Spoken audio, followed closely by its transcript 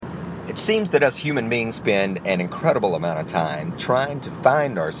It seems that us human beings spend an incredible amount of time trying to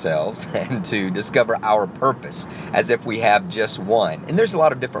find ourselves and to discover our purpose, as if we have just one. And there's a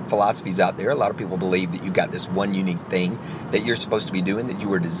lot of different philosophies out there. A lot of people believe that you've got this one unique thing that you're supposed to be doing, that you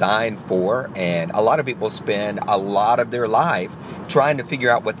were designed for. And a lot of people spend a lot of their life trying to figure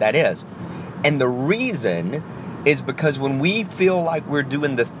out what that is. And the reason is because when we feel like we're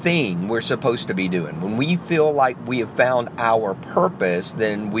doing the thing we're supposed to be doing, when we feel like we have found our purpose,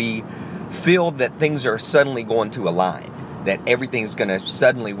 then we feel that things are suddenly going to align, that everything's going to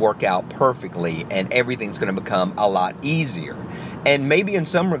suddenly work out perfectly and everything's going to become a lot easier. And maybe in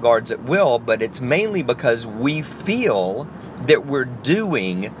some regards it will, but it's mainly because we feel that we're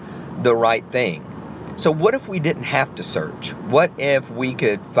doing the right thing. So what if we didn't have to search? What if we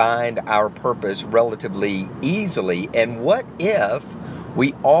could find our purpose relatively easily? And what if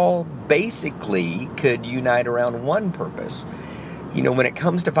we all basically could unite around one purpose? You know, when it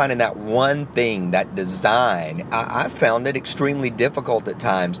comes to finding that one thing, that design, I found it extremely difficult at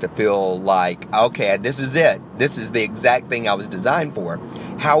times to feel like, okay, this is it. This is the exact thing I was designed for.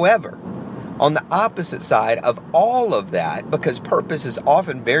 However, on the opposite side of all of that, because purpose is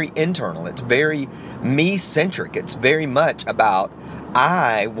often very internal, it's very me-centric, it's very much about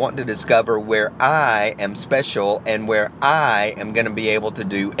I want to discover where I am special and where I am going to be able to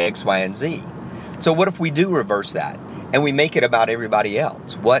do X, Y, and Z. So what if we do reverse that and we make it about everybody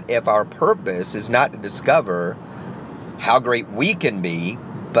else? What if our purpose is not to discover how great we can be,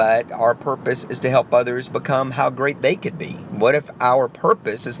 but our purpose is to help others become how great they could be? What if our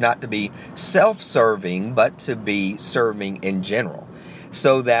purpose is not to be self-serving, but to be serving in general?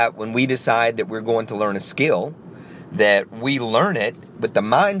 So that when we decide that we're going to learn a skill, that we learn it with the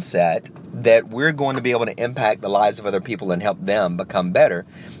mindset that we're going to be able to impact the lives of other people and help them become better.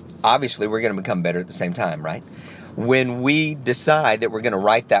 Obviously, we're going to become better at the same time, right? When we decide that we're going to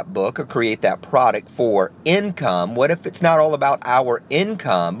write that book or create that product for income, what if it's not all about our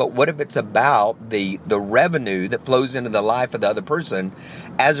income, but what if it's about the revenue that flows into the life of the other person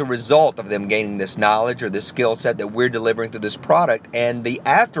as a result of them gaining this knowledge or this skill set that we're delivering through this product? And the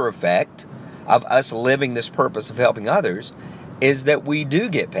after effect of us living this purpose of helping others is that we do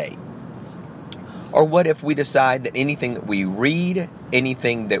get paid. Or what if we decide that anything that we read,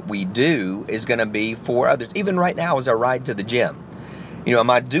 anything that we do is going to be for others? Even right now as I ride to the gym. You know, am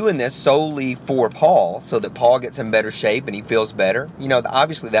I doing this solely for Paul so that Paul gets in better shape and he feels better? You know,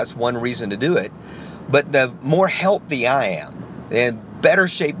 obviously that's one reason to do it. But the more healthy I am, the better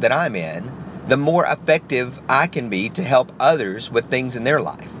shape that I'm in, the more effective I can be to help others with things in their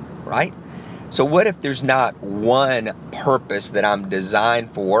life, right? So what if there's not one purpose that I'm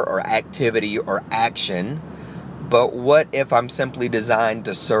designed for, or activity or action, but what if I'm simply designed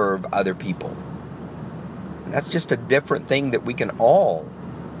to serve other people? That's just a different thing that we can all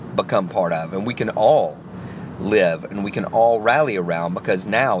become part of, and we can all live, and we can all rally around, because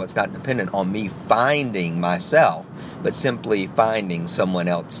now it's not dependent on me finding myself, but simply finding someone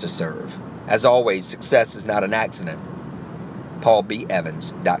else to serve. As always, success is not an accident.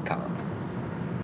 PaulBEvans.com